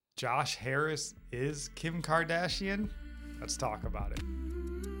Josh Harris is Kim Kardashian? Let's talk about it.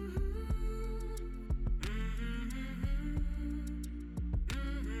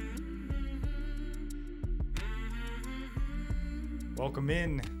 Welcome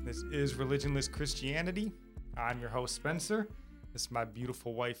in. This is Religionless Christianity. I'm your host, Spencer. This is my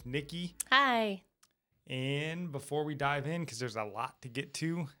beautiful wife, Nikki. Hi. And before we dive in, because there's a lot to get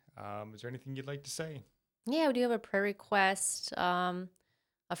to, is there anything you'd like to say? Yeah, we do have a prayer request.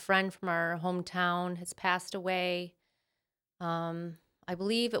 A friend from our hometown has passed away. I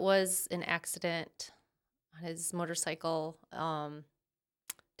believe it was an accident on his motorcycle.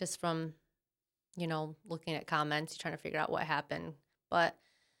 Just from, looking at comments, trying to figure out what happened. But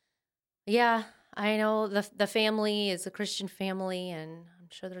yeah, I know the family is a Christian family, and I'm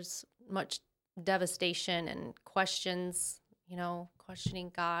sure there's much devastation and questions,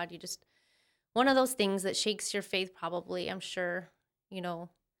 questioning God. One of those things that shakes your faith, probably. I'm sure,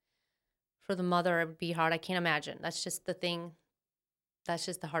 for the mother, it would be hard. I can't imagine. That's just the thing. That's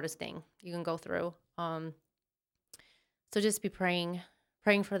just the hardest thing you can go through. So just be praying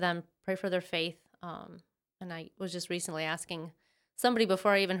for them, pray for their faith. And I was just recently asking somebody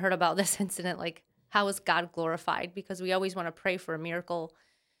before I even heard about this incident, like, how is God glorified? Because we always want to pray for a miracle.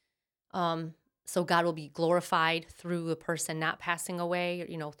 So God will be glorified through a person not passing away,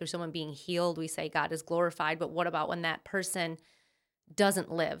 or, through someone being healed. We say God is glorified. But what about when that person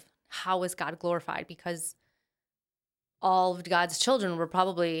doesn't live? How is God glorified? Because all of God's children were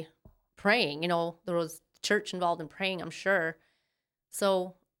probably praying. There was church involved in praying, I'm sure.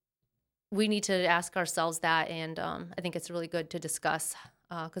 So we need to ask ourselves that. And I think it's really good to discuss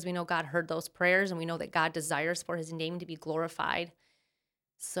because we know God heard those prayers, and we know that God desires for his name to be glorified.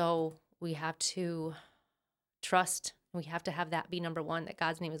 So we have to trust. We have to have that be number one, that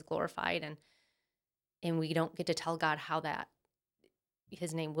God's name is glorified. And we don't get to tell God how that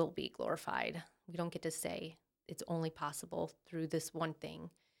his name will be glorified. We don't get to say it's only possible through this one thing.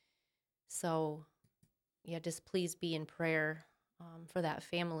 So, yeah, just please be in prayer for that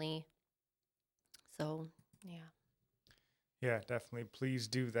family. So, yeah. Yeah, definitely. Please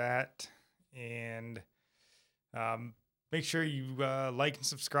do that. And make sure you like and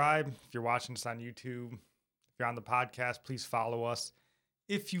subscribe. If you're watching this on YouTube, if you're on the podcast, please follow us.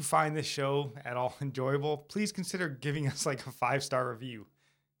 If you find this show at all enjoyable, please consider giving us like a 5-star review.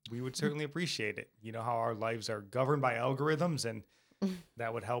 We would certainly appreciate it. You know how our lives are governed by algorithms, and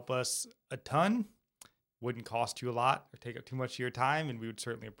that would help us a ton. Wouldn't cost you a lot or take up too much of your time, and we would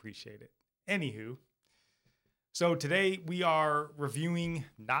certainly appreciate it. Anywho, so today we are reviewing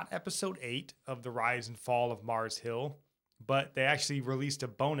not episode 8 of The Rise and Fall of Mars Hill, but they actually released a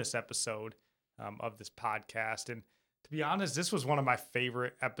bonus episode of this podcast. And to be honest, this was one of my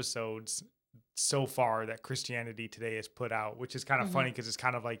favorite episodes so far that Christianity Today has put out, which is kind of funny because it's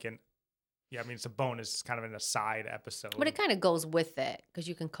kind of like it's a bonus. It's kind of an aside episode. But it kind of goes with it because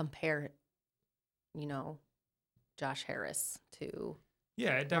you can compare, Josh Harris to.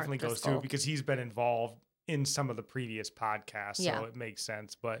 Yeah, it definitely goes to it because he's been involved in some of the previous podcasts, so it makes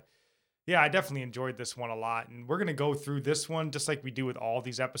sense. But yeah, I definitely enjoyed this one a lot. And we're going to go through this one just like we do with all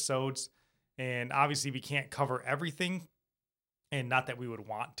these episodes. And obviously we can't cover everything, and not that we would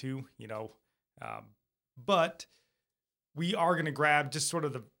want to, but we are going to grab just sort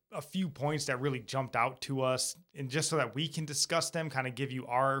of a few points that really jumped out to us, and just so that we can discuss them, kind of give you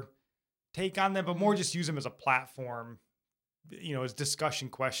our take on them, but more just use them as a platform, as discussion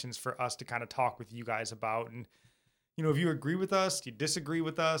questions for us to kind of talk with you guys about. And, if you agree with us, you disagree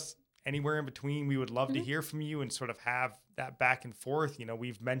with us, anywhere in between, we would love to hear from you and sort of have that back and forth.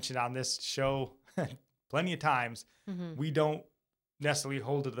 We've mentioned on this show plenty of times, we don't necessarily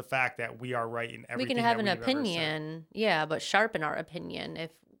hold to the fact that we are right in everything. We can have an opinion, but sharpen our opinion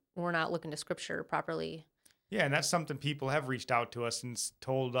if we're not looking to scripture properly. Yeah, and that's something people have reached out to us and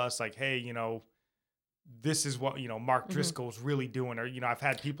told us, like, hey, this is what, Mark Driscoll's really doing. Or, I've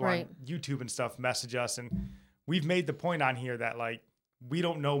had people on YouTube and stuff message us, and we've made the point on here that, like, we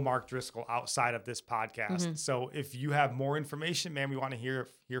don't know Mark Driscoll outside of this podcast. So if you have more information, man, we want to hear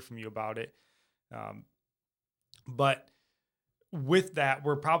from you about it. But with that,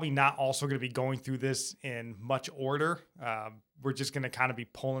 we're probably not also going to be going through this in much order. We're just going to kind of be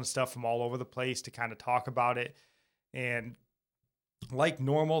pulling stuff from all over the place to kind of talk about it. And like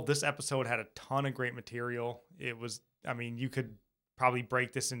normal, this episode had a ton of great material. It was, you could probably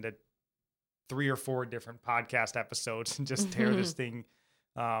break this into 3 or 4 different podcast episodes and just tear this thing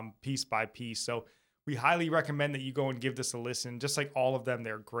piece by piece. So we highly recommend that you go and give this a listen. Just like all of them,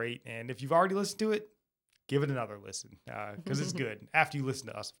 they're great. And if you've already listened to it, give it another listen because it's good. After you listen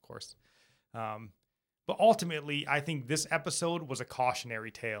to us, of course. But ultimately, I think this episode was a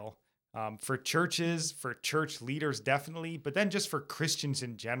cautionary tale for churches, for church leaders, definitely, but then just for Christians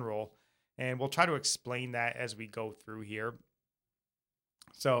in general. And we'll try to explain that as we go through here.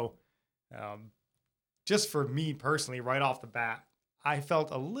 So, just for me personally, right off the bat, I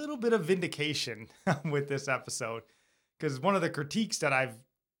felt a little bit of vindication with this episode, because one of the critiques that I've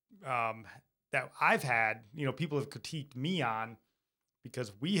had, people have critiqued me on,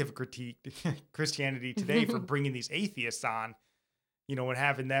 because we have critiqued Christianity Today for bringing these atheists on, and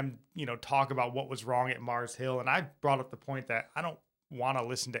having them, talk about what was wrong at Mars Hill. And I brought up the point that I don't want to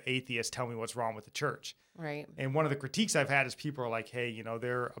listen to atheists tell me what's wrong with the church. Right. And one of the critiques I've had is people are like, hey,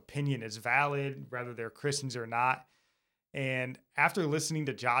 their opinion is valid, whether they're Christians or not. And after listening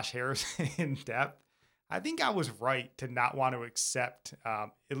to Josh Harris in depth, I think I was right to not want to accept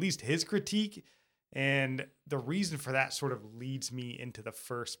at least his critique. And the reason for that sort of leads me into the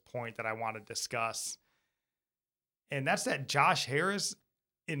first point that I want to discuss. And that's that Josh Harris,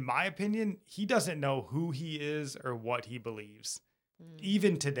 in my opinion, he doesn't know who he is or what he believes,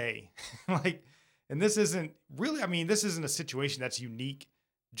 even today. And this isn't really, this isn't a situation that's unique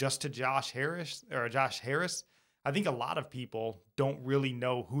just to Josh Harris. I think a lot of people don't really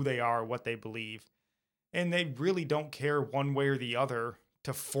know who they are, what they believe, and they really don't care one way or the other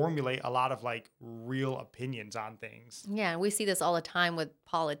to formulate a lot of real opinions on things. Yeah, and we see this all the time with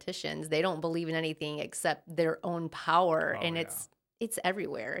politicians. They don't believe in anything except their own power, and it's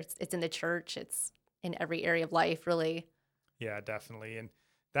everywhere. It's in the church. It's in every area of life, really. Yeah, definitely. And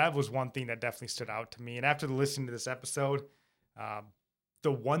that was one thing that definitely stood out to me. And after listening to this episode,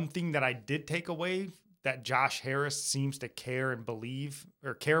 the one thing that I did take away that Josh Harris seems to care and believe,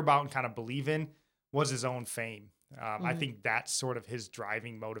 or care about and kind of believe in, was his own fame. I think that's sort of his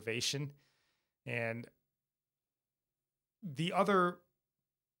driving motivation. And the other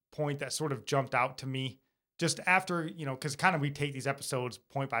point that sort of jumped out to me just after, because kind of we take these episodes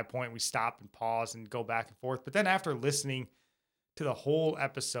point by point, we stop and pause and go back and forth. But then after listening to the whole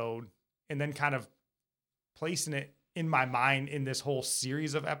episode and then kind of placing it in my mind in this whole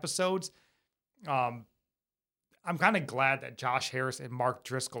series of episodes, I'm kind of glad that Josh Harris and Mark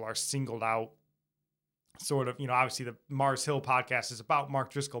Driscoll are singled out. Sort of, obviously the Mars Hill podcast is about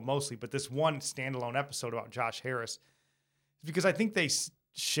Mark Driscoll mostly, but this one standalone episode about Josh Harris is because I think they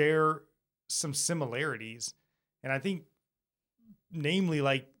share some similarities. And I think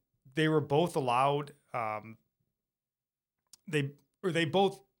namely, they were both allowed,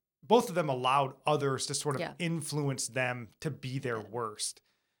 both of them allowed others to sort of influence them to be their worst.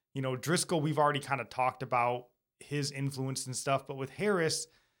 Driscoll, we've already kind of talked about his influence and stuff, but with Harris,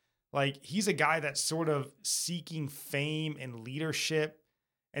 he's a guy that's sort of seeking fame and leadership.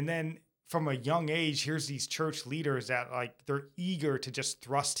 And then from a young age, here's these church leaders that they're eager to just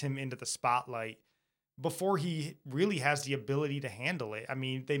thrust him into the spotlight before he really has the ability to handle it. I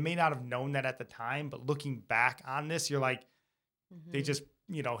mean, they may not have known that at the time, but looking back on this, you're like, they just,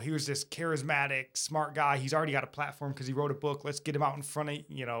 here's this charismatic, smart guy. He's already got a platform because he wrote a book. Let's get him out in front of,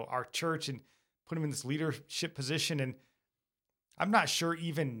 our church and put him in this leadership position. And I'm not sure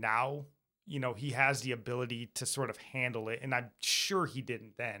even now, he has the ability to sort of handle it. And I'm sure he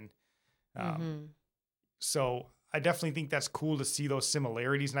didn't then. So I definitely think that's cool to see those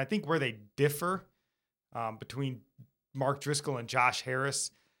similarities. And I think where they differ between Mark Driscoll and Josh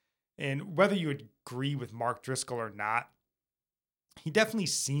Harris, and whether you agree with Mark Driscoll or not, he definitely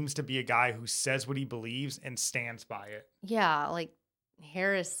seems to be a guy who says what he believes and stands by it. Yeah,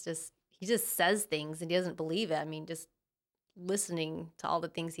 Harris he just says things and he doesn't believe it. I mean, just listening to all the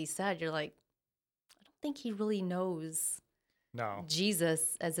things he said, you're like, I don't think he really knows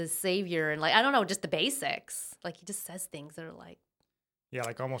Jesus as his savior. And I don't know, just the basics. He just says things that are yeah,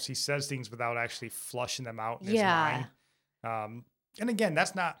 almost he says things without actually flushing them out in his mind. And again,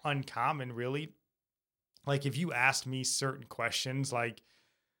 that's not uncommon, really. If you asked me certain questions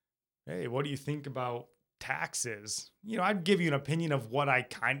hey, what do you think about taxes? I'd give you an opinion of what I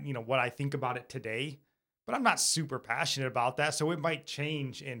think about it today. But I'm not super passionate about that, so it might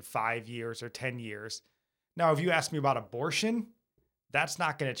change in 5 years or 10 years. Now, if you ask me about abortion, that's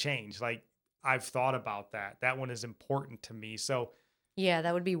not going to change. I've thought about that. That one is important to me. So, yeah,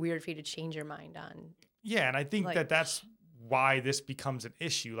 that would be weird for you to change your mind on. Yeah, and I think that's why this becomes an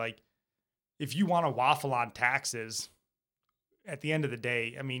issue. If you want to waffle on taxes, at the end of the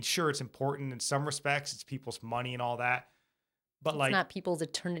day, I mean, sure, it's important in some respects. It's people's money and all that. But it's not people's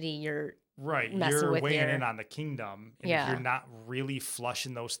eternity you're right. messing You're with weighing here. in on the kingdom. And if you're not really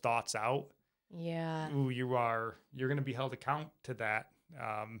flushing those thoughts out, you're going to be held account to that.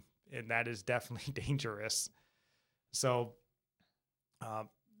 And that is definitely dangerous. So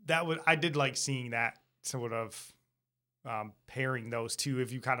I did like seeing that sort of pairing those two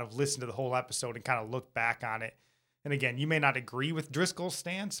if you kind of listen to the whole episode and kind of look back on it. And again, you may not agree with Driscoll's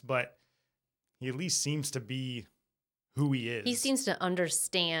stance, but he at least seems to be who he is. He seems to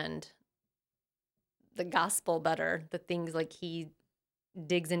understand the gospel better, the things like he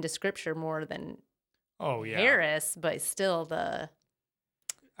digs into scripture more than Harris, but still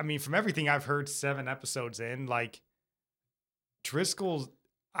I mean, from everything I've heard 7 episodes in, like Driscoll,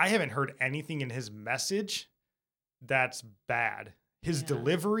 I haven't heard anything in his message that's bad. His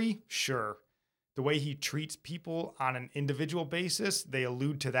delivery, sure. The way he treats people on an individual basis, they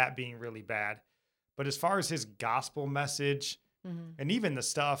allude to that being really bad. But as far as his gospel message and even the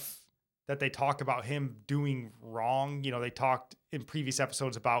stuff that they talk about him doing wrong, they talked in previous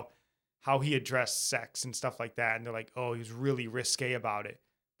episodes about how he addressed sex and stuff like that. And they're like, oh, he was really risque about it.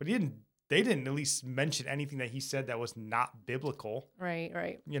 But they didn't at least mention anything that he said that was not biblical.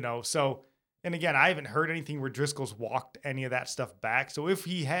 Right. So, and again, I haven't heard anything where Driscoll's walked any of that stuff back. So if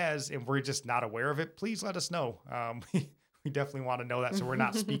he has, and we're just not aware of it, please let us know. We definitely want to know that so we're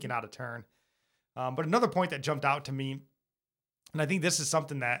not speaking out of turn. But another point that jumped out to me, and I think this is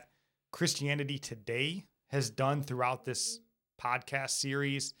something that Christianity Today has done throughout this podcast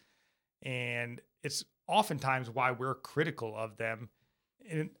series, and it's oftentimes why we're critical of them.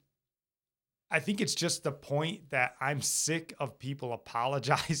 And I think it's just the point that I'm sick of people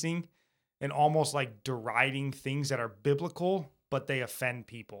apologizing and almost like deriding things that are biblical, but they offend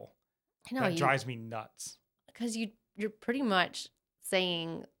people. I know, that drives me nuts. Because you're pretty much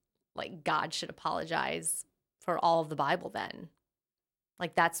saying like God should apologize for all of the Bible then.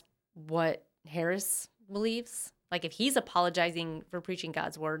 Like that's what Harris believes. Like if he's apologizing for preaching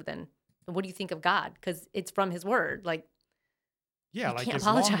God's word, then what do you think of God? Because it's from his word. Like, yeah, like can't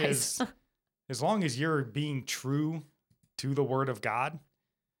apologize. as long as you're being true to the word of God,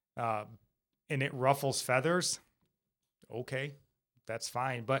 and it ruffles feathers, okay, that's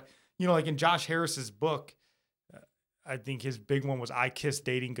fine. But like in Josh Harris's book, I think his big one was I Kissed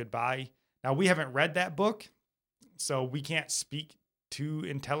Dating Goodbye. Now, we haven't read that book, so we can't speak too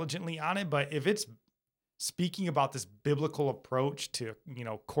intelligently on it. But if it's speaking about this biblical approach to,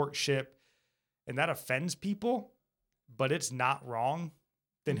 courtship, and that offends people, but it's not wrong,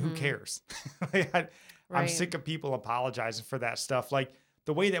 then who cares? I'm sick of people apologizing for that stuff. Like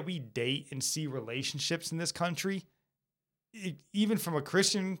the way that we date and see relationships in this country, even from a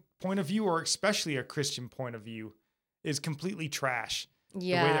Christian point of view, or especially a Christian point of view, is completely trash.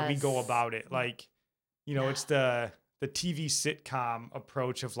 Yes. The way that we go about it. Like, it's the TV sitcom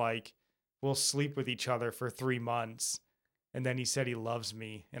approach of like, we'll sleep with each other for 3 months. And then he said he loves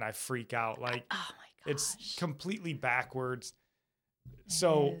me and I freak out. Like, oh my gosh. It's completely backwards.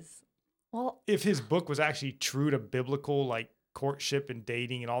 So if his book was actually true to biblical, like courtship and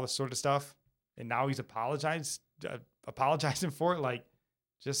dating and all this sort of stuff, and now he's apologizing for it, like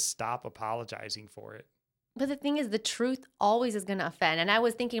just stop apologizing for it. But the thing is, the truth always is going to offend. And I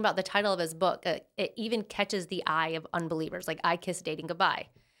was thinking about the title of his book. It even catches the eye of unbelievers, like I Kissed Dating Goodbye.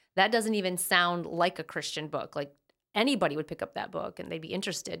 That doesn't even sound like a Christian book. Like anybody would pick up that book and they'd be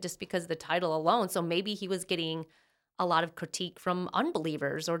interested just because of the title alone. So maybe he was getting a lot of critique from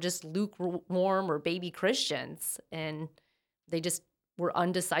unbelievers or just lukewarm or baby Christians. And they just were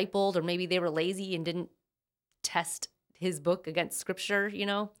undiscipled, or maybe they were lazy and didn't test his book against scripture,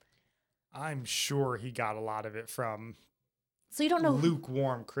 I'm sure he got a lot of it from so you don't know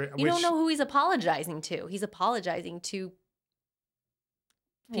lukewarm. You don't know who he's apologizing to. He's apologizing to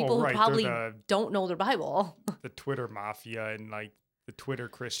people who probably don't know their Bible. The Twitter mafia and like the Twitter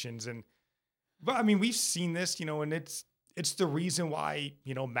Christians. But I mean, we've seen this, and it's the reason why,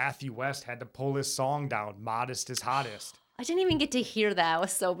 Matthew West had to pull his song down, Modest is Hottest. I didn't even get to hear that. I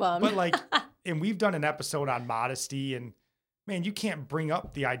was so bummed. But like, and we've done an episode on modesty, and man, you can't bring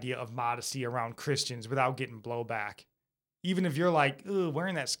up the idea of modesty around Christians without getting blowback. Even if you're like,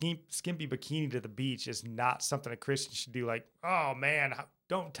 wearing that skimpy bikini to the beach is not something a Christian should do. Like, oh man,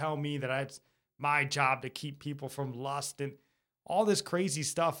 don't tell me that it's my job to keep people from lust and all this crazy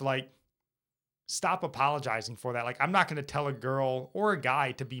stuff. Like, stop apologizing for that. Like, I'm not going to tell a girl or a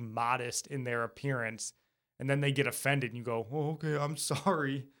guy to be modest in their appearance, and then they get offended and you go, oh, okay, I'm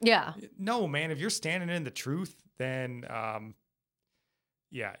sorry. Yeah. No, man, if you're standing in the truth, then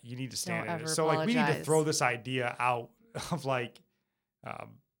yeah, you need to stand in it. So like, we need to throw this idea out of like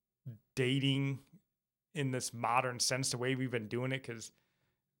dating in this modern sense, the way we've been doing it, because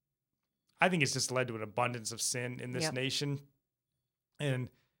I think it's just led to an abundance of sin in this nation. And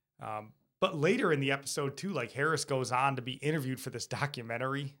but later in the episode too, like Harris goes on to be interviewed for this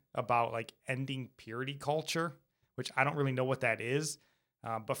documentary about like ending purity culture, which I don't really know what that is.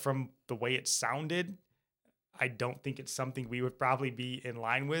 But from the way it sounded, I don't think it's something we would probably be in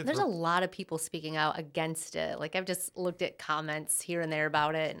line with. There's a lot of people speaking out against it. Like, I've just looked at comments here and there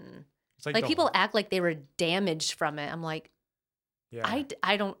about it, and It's like like people act like they were damaged from it. I'm like, yeah.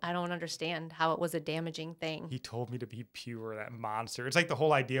 I don't understand how it was a damaging thing. He told me to be pure, that monster. It's like the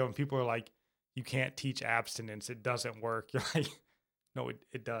whole idea when people are like, you can't teach abstinence, it doesn't work. You're like, no,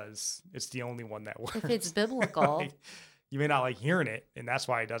 it does. It's the only one that works. If it's biblical. Like, you may not like hearing it, and that's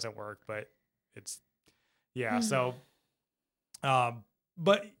why it doesn't work, but it's, yeah. So,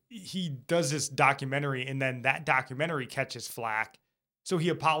 but he does this documentary, and then that documentary catches flack. So he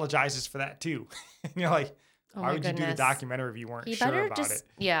apologizes for that too. And you're like, Oh why my would you do the goodness. documentary if you weren't You sure better about just it?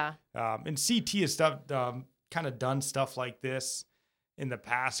 yeah. And CT has stuff kind of done stuff like this in the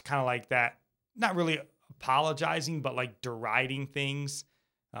past, kind of like that, not really apologizing, but like deriding things.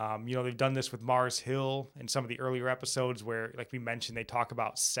 They've done this with Mars Hill in some of the earlier episodes where, like we mentioned, they talk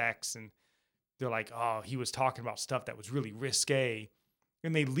about sex and they're like, oh, he was talking about stuff that was really risque.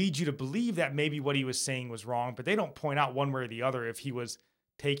 And they lead you to believe that maybe what he was saying was wrong, but they don't point out one way or the other if he was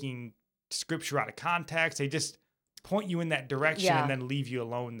taking scripture out of context. They just point you in that direction and then leave you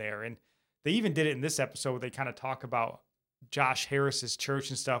alone there. And they even did it in this episode where they kind of talk about Josh Harris's church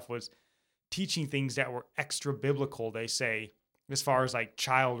and stuff was teaching things that were extra biblical, they say, as far as like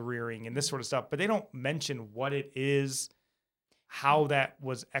child rearing and this sort of stuff, but they don't mention what it is, how that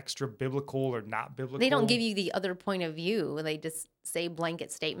was extra biblical or not biblical. They don't give you the other point of view. They just say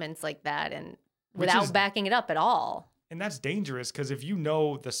blanket statements like that and without backing it up at all. And that's dangerous because if you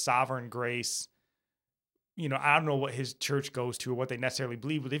know the sovereign grace, I don't know what his church goes to or what they necessarily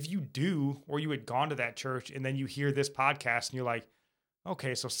believe, but if you do, or you had gone to that church and then you hear this podcast and you're like,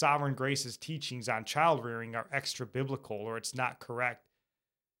 okay, so sovereign grace's teachings on child rearing are extra biblical or it's not correct.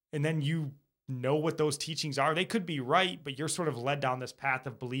 And then you know what those teachings are. They could be right, but you're sort of led down this path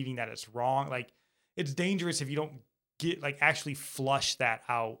of believing that it's wrong. Like, it's dangerous if you don't get like actually flush that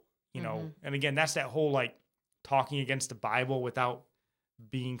out, And again, that's that whole like talking against the Bible without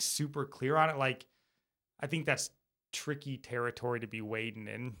being super clear on it. Like, I think that's tricky territory to be wading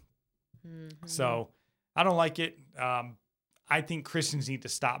in. Mm-hmm. So I don't like it. I think Christians need to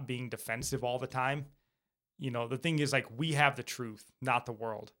stop being defensive all the time. The thing is, like, we have the truth, not the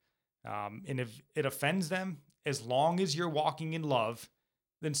world. And if it offends them, as long as you're walking in love,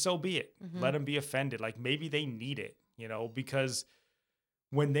 then so be it. Mm-hmm. Let them be offended. Like, maybe they need it, because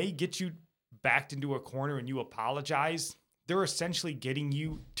when they get you backed into a corner and you apologize, they're essentially getting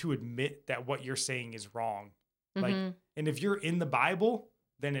you to admit that what you're saying is wrong. Mm-hmm. Like, and if you're in the Bible,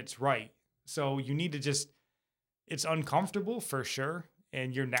 then it's right. So you need to it's uncomfortable for sure.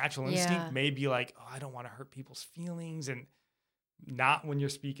 And your natural instinct may be like, oh, I don't want to hurt people's feelings. And not when you're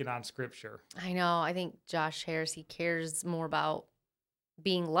speaking on scripture. I know. I think Josh Harris, he cares more about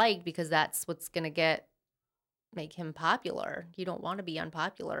being liked because that's what's going to make him popular. You don't want to be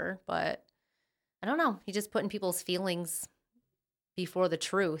unpopular, but I don't know. He's just putting people's feelings before the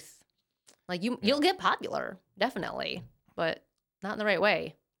truth. Like, you'll get popular, definitely, but not in the right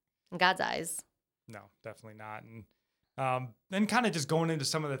way in God's eyes. No, definitely not. And then kind of just going into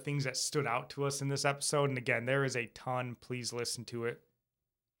some of the things that stood out to us in this episode. And again, there is a ton. Please listen to it.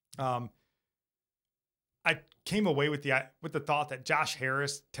 I came away with the thought that Josh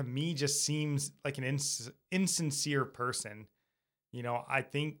Harris, to me, just seems like an insincere person. I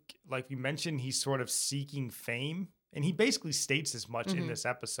think, like we mentioned, he's sort of seeking fame. And he basically states as much in this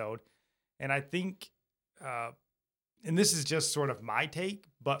episode. And I think, and this is just sort of my take,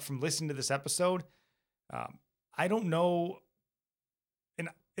 but from listening to this episode, I don't know, and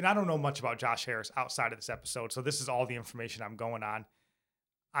I don't know much about Josh Harris outside of this episode, so this is all the information I'm going on.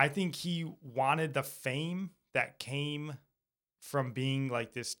 I think he wanted the fame that came from being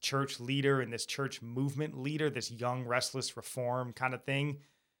like this church leader and this church movement leader, this young, restless reform kind of thing.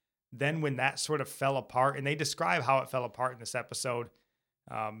 Then when that sort of fell apart, and they describe how it fell apart in this episode,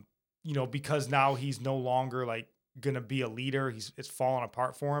 because now he's no longer like going to be a leader, it's fallen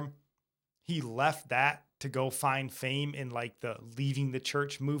apart for him. He left that to go find fame in like the leaving the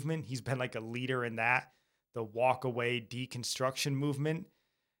church movement. He's been like a leader in that, the walk away deconstruction movement.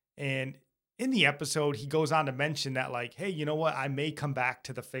 And in the episode, he goes on to mention that like, hey, you know what? I may come back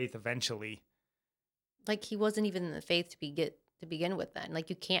to the faith eventually. Like, he wasn't even in the faith to begin with then. Like,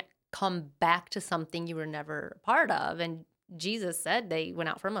 you can't come back to something you were never a part of. And Jesus said they went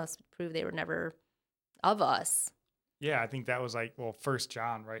out from us to prove they were never of us. Yeah, I think that was like, 1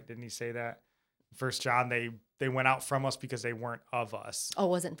 John, right? Didn't he say that? 1 John, they went out from us because they weren't of us. Oh,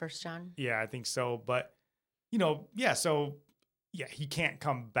 wasn't 1 John? Yeah, I think so. But, he can't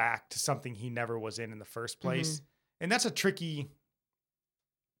come back to something he never was in the first place. Mm-hmm. And that's a tricky,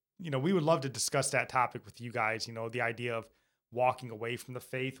 we would love to discuss that topic with you guys, the idea of walking away from the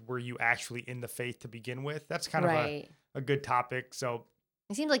faith. Were you actually in the faith to begin with? That's kind of Right. a good topic. So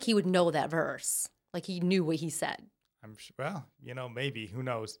It seems like he would know that verse. Like he knew what he said. I'm sure, well, maybe, who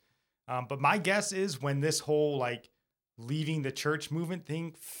knows? But my guess is when this whole like leaving the church movement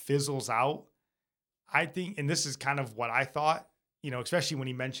thing fizzles out, I think, and this is kind of what I thought, especially when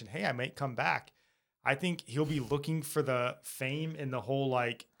he mentioned, hey, I might come back. I think he'll be looking for the fame in the whole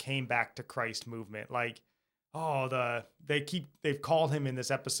like came back to Christ movement. Like, oh, they've called him in this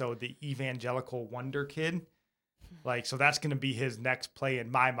episode the evangelical wonder kid. Like, so that's going to be his next play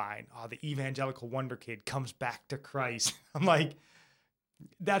in my mind. Oh, the evangelical wonder kid comes back to Christ. I'm like,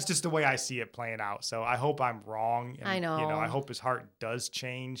 that's just the way I see it playing out. So I hope I'm wrong. And, I know. I hope his heart does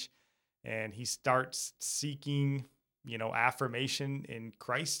change and he starts seeking, affirmation in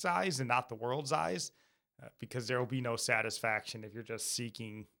Christ's eyes and not the world's eyes, because there will be no satisfaction if you're just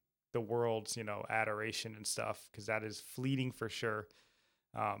seeking the world's, adoration and stuff, because that is fleeting for sure.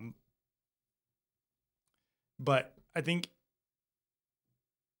 But I think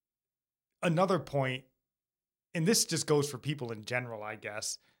another point, and this just goes for people in general, I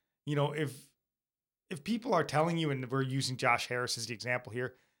guess, if people are telling you, and we're using Josh Harris as the example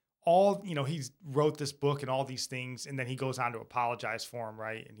here, he's wrote this book and all these things, and then he goes on to apologize for him,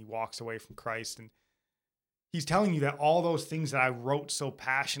 right? And he walks away from Christ, and he's telling you that all those things that I wrote so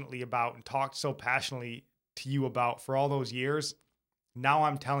passionately about and talked so passionately to you about for all those years, now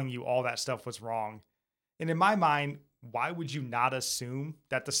I'm telling you all that stuff was wrong. And in my mind, why would you not assume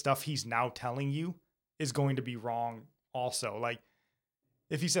that the stuff he's now telling you is going to be wrong also? Like,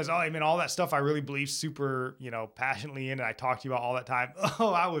 if he says, oh, I mean, all that stuff I really believe super, passionately in, and I talked to you about all that time.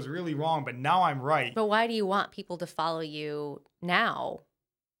 Oh, I was really wrong, but now I'm right. But why do you want people to follow you now?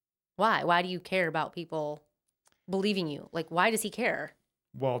 Why? Why do you care about people believing you? Like, why does he care?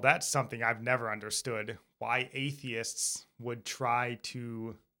 Well, that's something I've never understood. Why atheists would try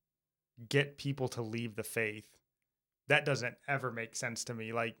to get people to leave the faith. That doesn't ever make sense to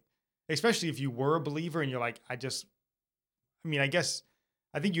me. Like, especially if you were a believer and you're like, I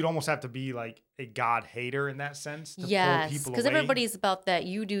think you'd almost have to be like a God hater in that sense to pull people away. Because everybody's about that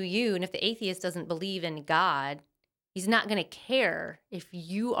you do you. And if the atheist doesn't believe in God, he's not going to care if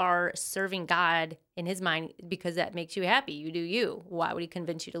you are serving God in his mind because that makes you happy. You do you. Why would he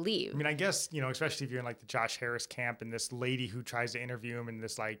convince you to leave? I mean, I guess, especially if you're in like the Josh Harris camp and this lady who tries to interview him and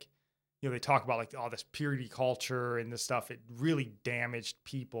this like, they talk about like all this purity culture and this stuff. It really damaged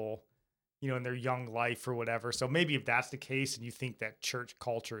people, in their young life or whatever. So maybe if that's the case and you think that church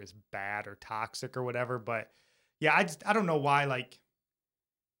culture is bad or toxic or whatever, but yeah, I don't know why, like,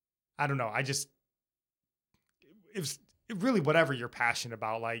 I don't know. It's really whatever you're passionate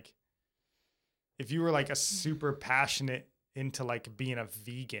about. Like if you were like a super passionate into like being a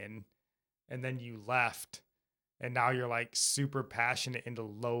vegan and then you left and now you're like super passionate into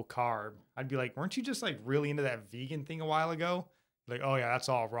low carb, I'd be like, weren't you just like really into that vegan thing a while ago? Like, oh yeah, that's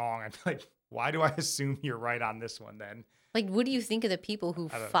all wrong. I'd be like, why do I assume you're right on this one then? Like, what do you think of the people who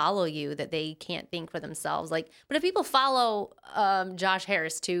follow you that they can't think for themselves? Like, but if people follow Josh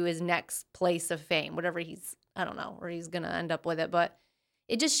Harris to his next place of fame, whatever I don't know where he's going to end up with it, but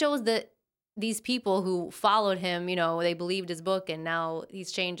it just shows that these people who followed him, they believed his book and now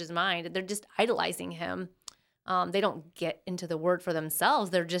he's changed his mind. They're just idolizing him. They don't get into the word for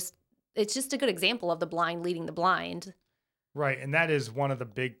themselves. It's just a good example of the blind leading the blind. Right. And that is one of the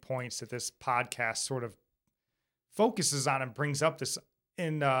big points that this podcast sort of focuses on and brings up this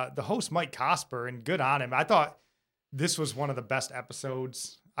in the host, Mike Cosper, and good on him. I thought this was one of the best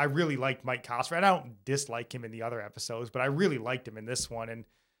episodes. I really liked Mike Cosper, and I don't dislike him in the other episodes, but I really liked him in this one. And,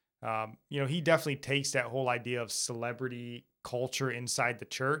 he definitely takes that whole idea of celebrity culture inside the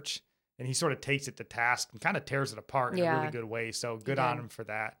church, and he sort of takes it to task and kind of tears it apart in a really good way. So good on him for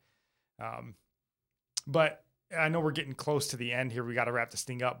that. But I know we're getting close to the end here. We got to wrap this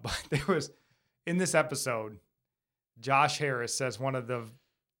thing up, but there was in this episode, Josh Harris says one of the,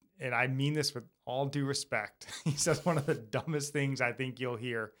 and I mean this with all due respect, he says one of the dumbest things I think you'll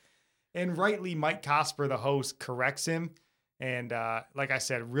hear. And rightly, Mike Cosper, the host, corrects him. And like I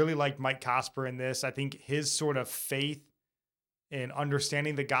said, really liked Mike Cosper in this. I think his sort of faith and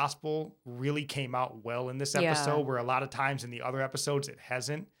understanding the gospel really came out well in this episode, where a lot of times in the other episodes it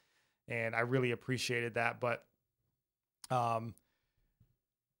hasn't. And I really appreciated that. But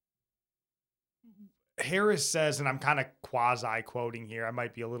Harris says, and I'm kind of quasi quoting here, I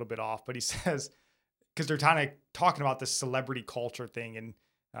might be a little bit off, but he says, because they're kind of talking about this celebrity culture thing. And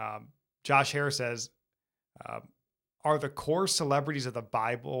Josh Harris says, are the core celebrities of the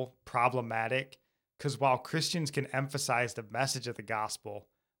Bible problematic? Because while Christians can emphasize the message of the gospel,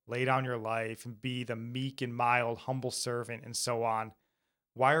 lay down your life and be the meek and mild, humble servant and so on,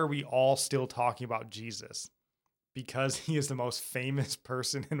 why are we all still talking about Jesus? Because he is the most famous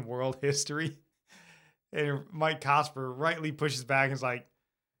person in world history. And Mike Cosper rightly pushes back and is like,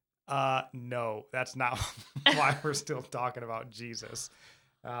 no, that's not why we're still talking about Jesus.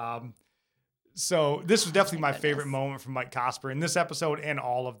 So this was definitely my favorite moment from Mike Cosper in this episode and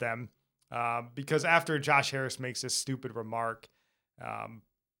all of them. Because after Josh Harris makes this stupid remark,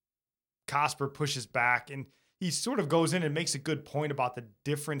 Cosper pushes back and he sort of goes in and makes a good point about the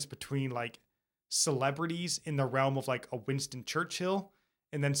difference between like celebrities in the realm of like a Winston Churchill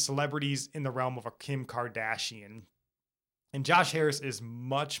and then celebrities in the realm of a Kim Kardashian. And Josh Harris is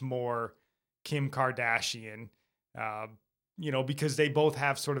much more Kim Kardashian, because they both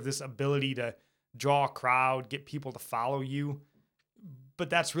have sort of this ability to draw a crowd, get people to follow you. But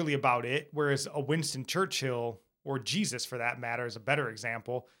that's really about it. Whereas a Winston Churchill, or Jesus for that matter, is a better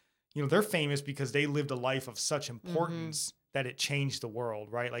example. They're famous because they lived a life of such importance that it changed the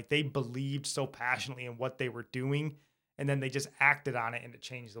world, right? Like they believed so passionately in what they were doing, and then they just acted on it and it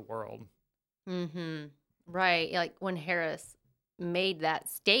changed the world. Mm-hmm. Right. Like when Harris made that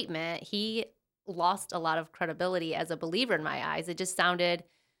statement, he lost a lot of credibility as a believer in my eyes. It just sounded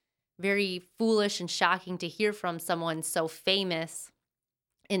very foolish and shocking to hear from someone so famous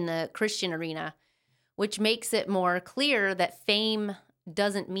in the Christian arena, which makes it more clear that fame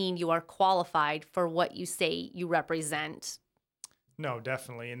doesn't mean you are qualified for what you say you represent. No,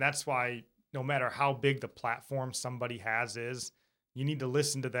 definitely. And that's why no matter how big the platform somebody has is, you need to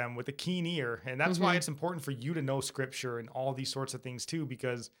listen to them with a keen ear. And that's why it's important for you to know scripture and all these sorts of things too,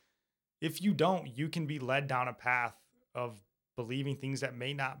 because if you don't, you can be led down a path of believing things that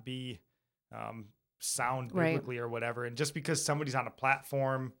may not be sound biblically or whatever. And just because somebody's on a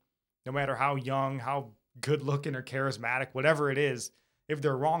platform, no matter how young, how good looking or charismatic, whatever it is, if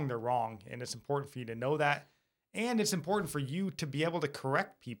they're wrong, they're wrong. And it's important for you to know that. And it's important for you to be able to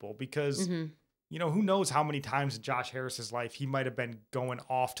correct people because who knows how many times in Josh Harris's life he might have been going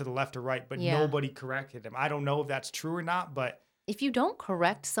off to the left or right, but nobody corrected him. I don't know if that's true or not, but if you don't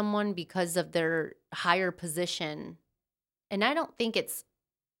correct someone because of their higher position, and I don't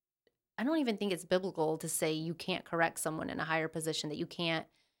even think it's biblical to say you can't correct someone in a higher position, that you can't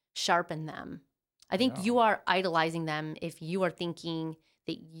sharpen them. I think you are idolizing them if you are thinking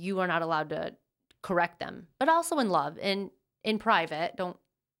that you are not allowed to correct them, but also in love and in private. Don't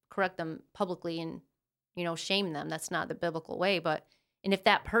correct them publicly and, shame them. That's not the biblical way. And if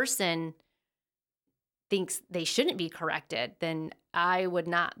that person thinks they shouldn't be corrected, then I would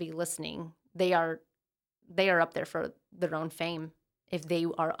not be listening. They are up there for their own fame if they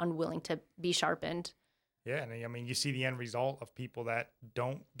are unwilling to be sharpened. Yeah. And I mean, you see the end result of people that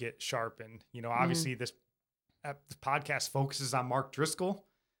don't get sharpened. Obviously this podcast focuses on Mark Driscoll.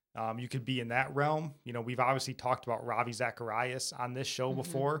 You could be in that realm. We've obviously talked about Ravi Zacharias on this show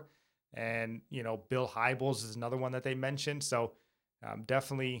before. And, Bill Hybels is another one that they mentioned. So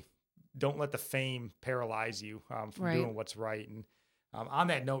definitely don't let the fame paralyze you from doing what's right. And on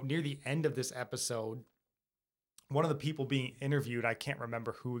that note, near the end of this episode, one of the people being interviewed, I can't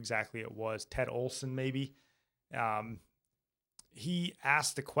remember who exactly it was, Ted Olson maybe, he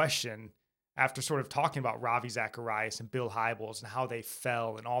asked the question after sort of talking about Ravi Zacharias and Bill Hybels and how they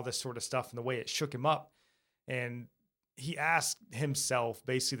fell and all this sort of stuff and the way it shook him up. And he asked himself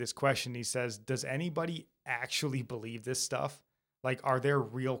basically this question. He says, does anybody actually believe this stuff? Like, are there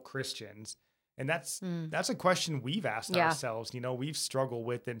real Christians? And that's a question we've asked ourselves, we've struggled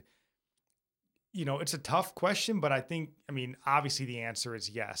with. And, it's a tough question, but obviously the answer is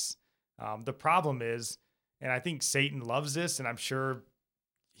yes. The problem is, and I think Satan loves this, and I'm sure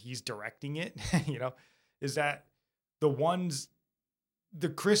he's directing it, is that the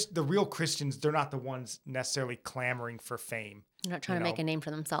real Christians, they're not the ones necessarily clamoring for fame. They're not trying to make a name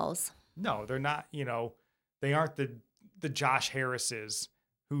for themselves. No, they're not, they aren't the Josh Harrises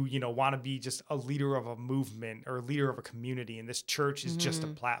who, want to be just a leader of a movement or a leader of a community. And this church is just a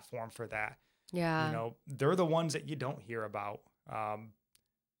platform for that. Yeah. They're the ones that you don't hear about,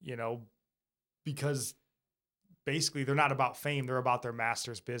 because basically they're not about fame. They're about their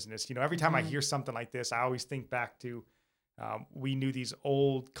master's business. Every time I hear something like this, I always think back to, we knew these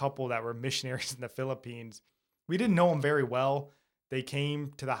old couple that were missionaries in the Philippines. We didn't know them very well. They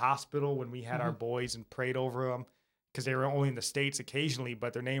came to the hospital when we had our boys and prayed over them because they were only in the States occasionally,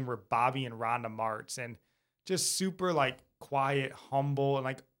 but their name were Bobby and Rhonda Martz, and just super like quiet, humble, and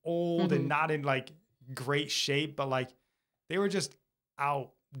like old and not in like great shape, but like they were just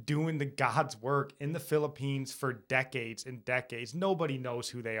out doing the God's work in the Philippines for decades and decades. Nobody knows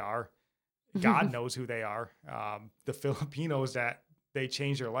who they are. God knows who they are. The Filipinos that they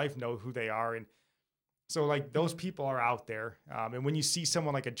change their life know who they are. And so like those people are out there. And when you see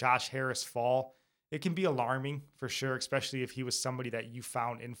someone like a Josh Harris fall, it can be alarming for sure, especially if he was somebody that you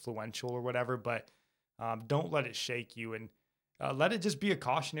found influential or whatever, but don't let it shake you, and let it just be a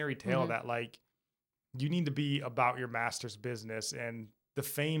cautionary tale that like you need to be about your master's business, and the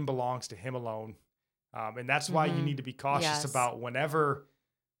fame belongs to him alone. And that's why you need to be cautious about whenever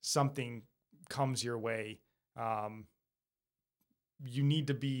something comes your way. You need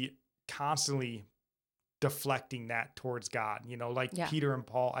to be constantly deflecting that towards God, like Peter and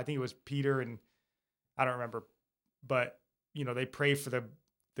Paul. I think it was Peter and I don't remember, but they prayed for the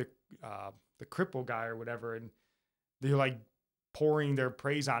cripple guy or whatever, and they're like pouring their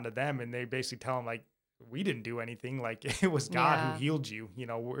praise onto them, and they basically tell him like, we didn't do anything. Like it was God who healed you.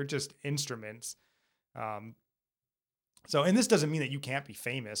 We're just instruments. So, and this doesn't mean that you can't be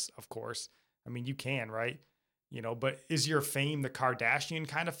famous, of course. I mean, you can, right? But is your fame the Kardashian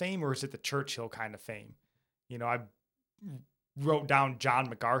kind of fame, or is it the Churchill kind of fame? I wrote down John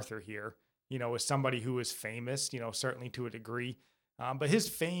MacArthur here, as somebody who is famous, certainly to a degree. But his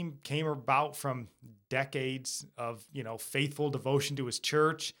fame came about from decades of, faithful devotion to his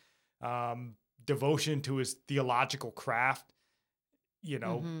church, devotion to his theological craft,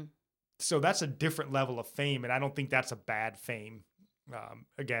 So that's a different level of fame. And I don't think that's a bad fame.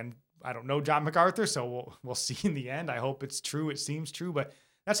 Again, I don't know John MacArthur, so we'll see in the end. I hope it's true. It seems true, but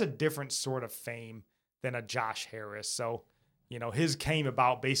that's a different sort of fame than a Josh Harris. So, his came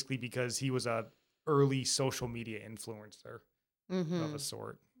about basically because he was a early social media influencer of a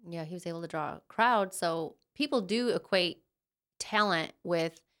sort. Yeah, he was able to draw a crowd. So people do equate talent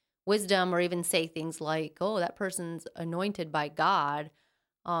with wisdom, or even say things like, "Oh, that person's anointed by God."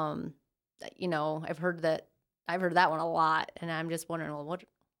 I've heard that one a lot, and I'm just wondering, well,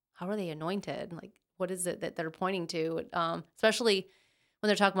 how are they anointed? Like, what is it that they're pointing to? Especially when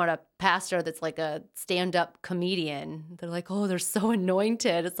they're talking about a pastor that's like a stand-up comedian. They're like, "Oh, they're so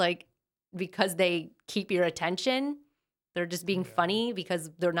anointed." It's like, because they keep your attention. They're just being funny because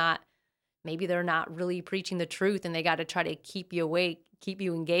maybe they're not really preaching the truth, and they got to try to keep you awake, keep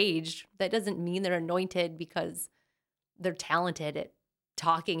you engaged. That doesn't mean they're anointed because they're talented at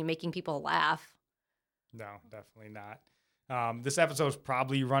talking and making people laugh. No, definitely not. This episode is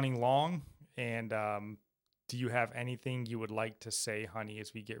probably running long, and do you have anything you would like to say, honey,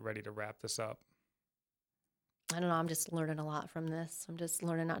 as we get ready to wrap this up? I don't know. I'm just learning a lot from this. I'm just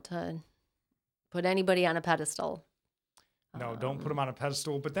learning not to put anybody on a pedestal. No, don't put them on a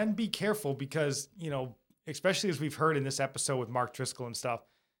pedestal, but then be careful because, especially as we've heard in this episode with Mark Driscoll and stuff,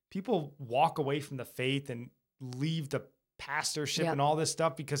 people walk away from the faith and leave the pastorship and all this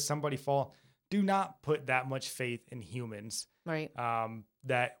stuff because somebody fall. Do not put that much faith in humans. Right.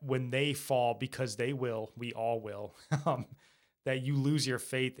 That when they fall, because they will, we all will, that you lose your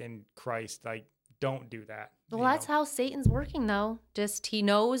faith in Christ. Like, don't do that. Well, that's how Satan's working, though. Just he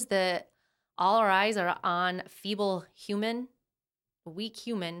knows that all our eyes are on feeble human, weak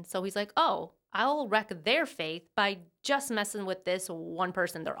human. So he's like, oh, I'll wreck their faith by just messing with this one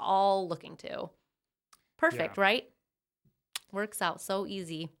person they're all looking to. Perfect, right? Works out so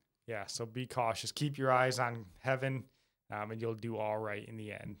easy. Yeah, so be cautious. Keep your eyes on heaven, and you'll do all right in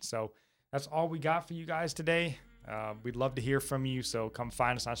the end. So that's all we got for you guys today. We'd love to hear from you, so come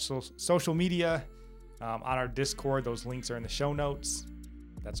find us on social media, on our Discord. Those links are in the show notes.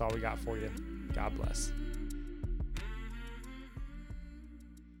 That's all we got for you. God bless.